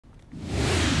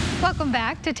Welcome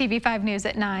back to TV5 News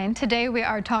at 9. Today we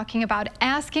are talking about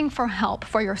asking for help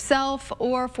for yourself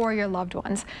or for your loved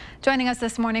ones. Joining us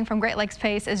this morning from Great Lakes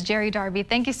PACE is Jerry Darby.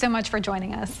 Thank you so much for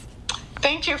joining us.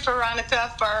 Thank you,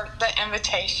 Veronica, for the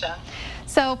invitation.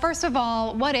 So first of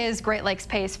all, what is Great Lakes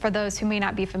PACE for those who may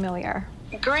not be familiar?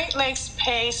 Great Lakes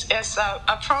PACE is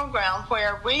a program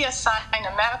where we assign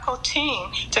a medical team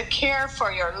to care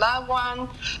for your loved one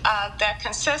that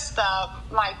consists of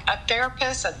like a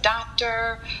therapist, a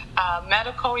doctor,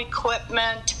 medical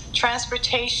equipment,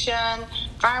 transportation,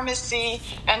 pharmacy,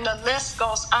 and the list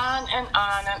goes on. And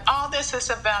all this is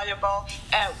available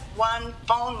at one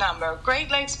phone number.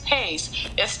 Great Lakes PACE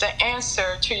is the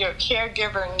answer to your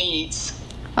caregiver needs.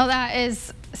 Well, that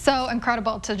is so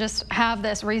incredible to just have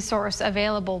this resource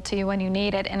available to you when you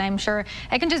need it. And I'm sure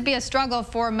it can just be a struggle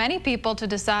for many people to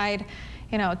decide,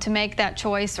 to make that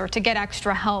choice or to get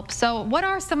extra help. So what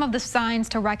are some of the signs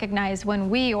to recognize when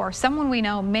we or someone we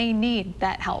know may need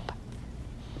that help?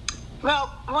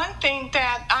 Well, one thing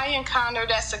that I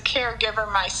encountered as a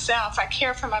caregiver myself, I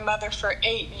cared for my mother for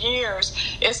 8 years,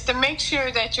 is to make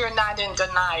sure that you're not in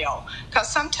denial.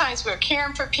 Because sometimes we're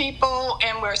caring for people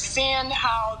and we're seeing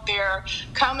how they're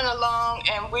coming along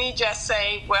and we just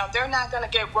say, well, they're not going to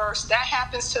get worse. That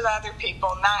happens to the other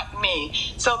people, not me.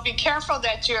 So be careful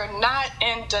that you're not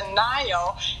in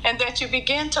denial and that you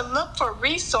begin to look for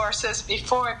resources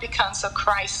before it becomes a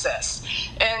crisis.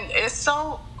 And it's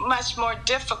so much more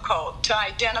difficult to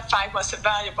identify what's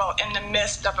available in the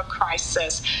midst of a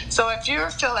crisis. So if you're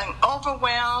feeling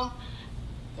overwhelmed,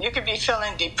 you could be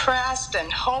feeling depressed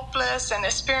and hopeless and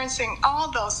experiencing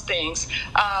all those things,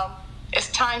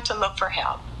 it's time to look for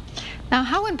help. Now,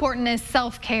 how important is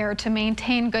self-care to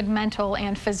maintain good mental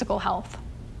and physical health?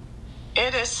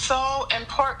 It is so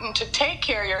important to take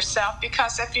care of yourself,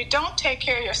 because if you don't take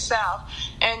care of yourself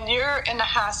and you're in the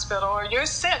hospital or you're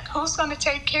sick, who's going to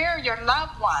take care of your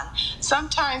loved one?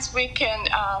 Sometimes we can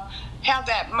have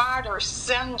that martyr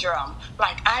syndrome,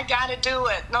 like I got to do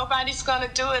it. Nobody's going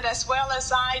to do it as well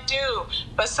as I do.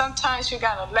 But sometimes you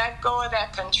got to let go of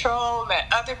that control,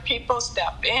 let other people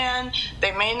step in.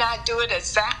 They may not do it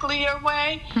exactly your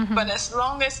way, but as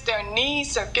long as their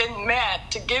needs are getting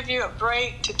met, to give you a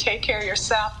break, to take care of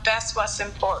yourself, that's what's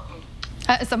important.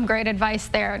 Some great advice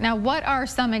there. Now, what are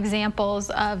some examples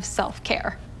of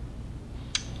self-care?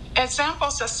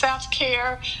 Examples of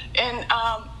self-care, and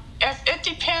it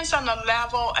depends on the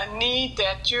level of need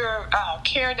that you're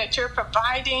care that you're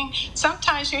providing.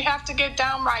 Sometimes you have to get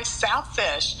downright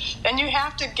selfish, and you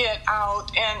have to get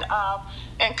out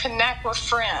and connect with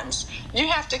friends. You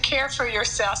have to care for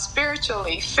yourself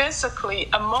spiritually, physically,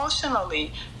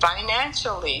 emotionally,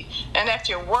 financially. And if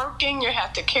you're working, you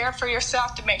have to care for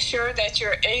yourself to make sure that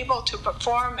you're able to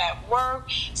perform at work.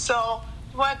 So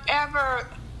whatever,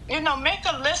 make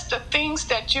a list of things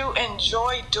that you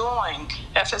enjoy doing.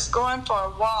 If it's going for a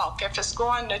walk, if it's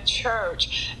going to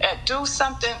church, do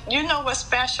something, what's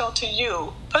special to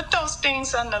you. Put those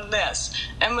things on the list.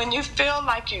 And when you feel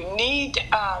like you need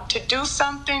to do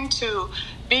something to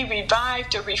be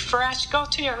revived or refreshed, go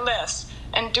to your list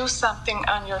and do something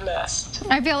on your list.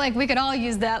 I feel like we could all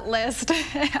use that list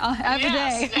every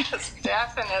day. Yes,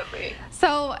 definitely.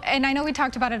 So, and I know we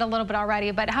talked about it a little bit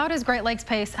already, but how does Great Lakes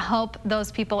PACE help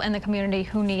those people in the community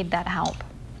who need that help?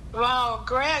 Well,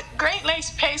 Great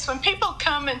Lakes PACE, when people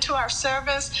come into our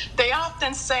service, they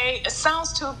often say, it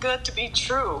sounds too good to be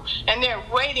true, and they're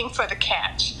waiting for the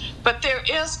catch. But there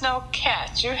is no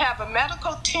catch. You have a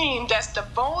medical team that's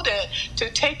devoted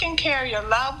to taking care of your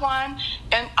loved one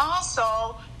and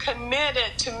also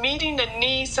committed to meeting the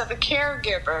needs of the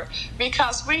caregiver,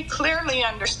 because we clearly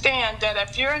understand that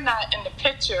if you're not in the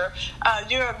picture,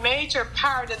 you're a major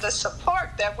part of the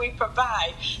support that we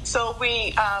provide. So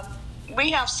we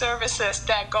have services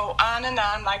that go on and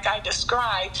on, like I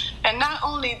described. And not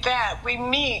only that, we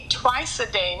meet twice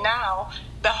a day now.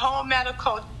 The whole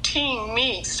medical team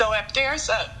meets. So if there's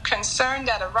a concern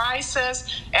that arises,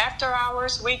 after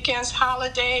hours, weekends,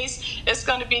 holidays, it's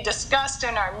going to be discussed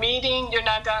in our meeting. You're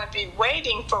not going to be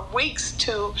waiting for weeks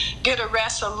to get a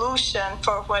resolution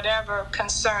for whatever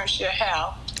concerns you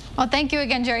have. Well, thank you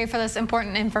again, Jerry, for this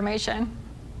important information.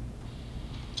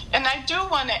 And I do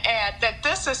want to add that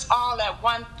this is all at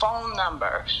one phone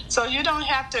number. So you don't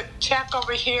have to check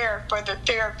over here for the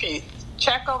therapy.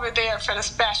 Check over there for the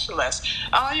specialist.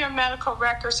 All your medical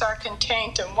records are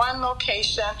contained in one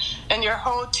location, and your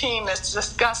whole team is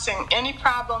discussing any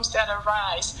problems that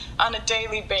arise on a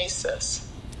daily basis.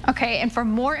 Okay, and for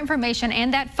more information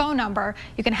and that phone number,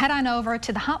 you can head on over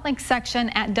to the Hotlink section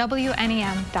at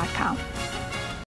WNEM.com.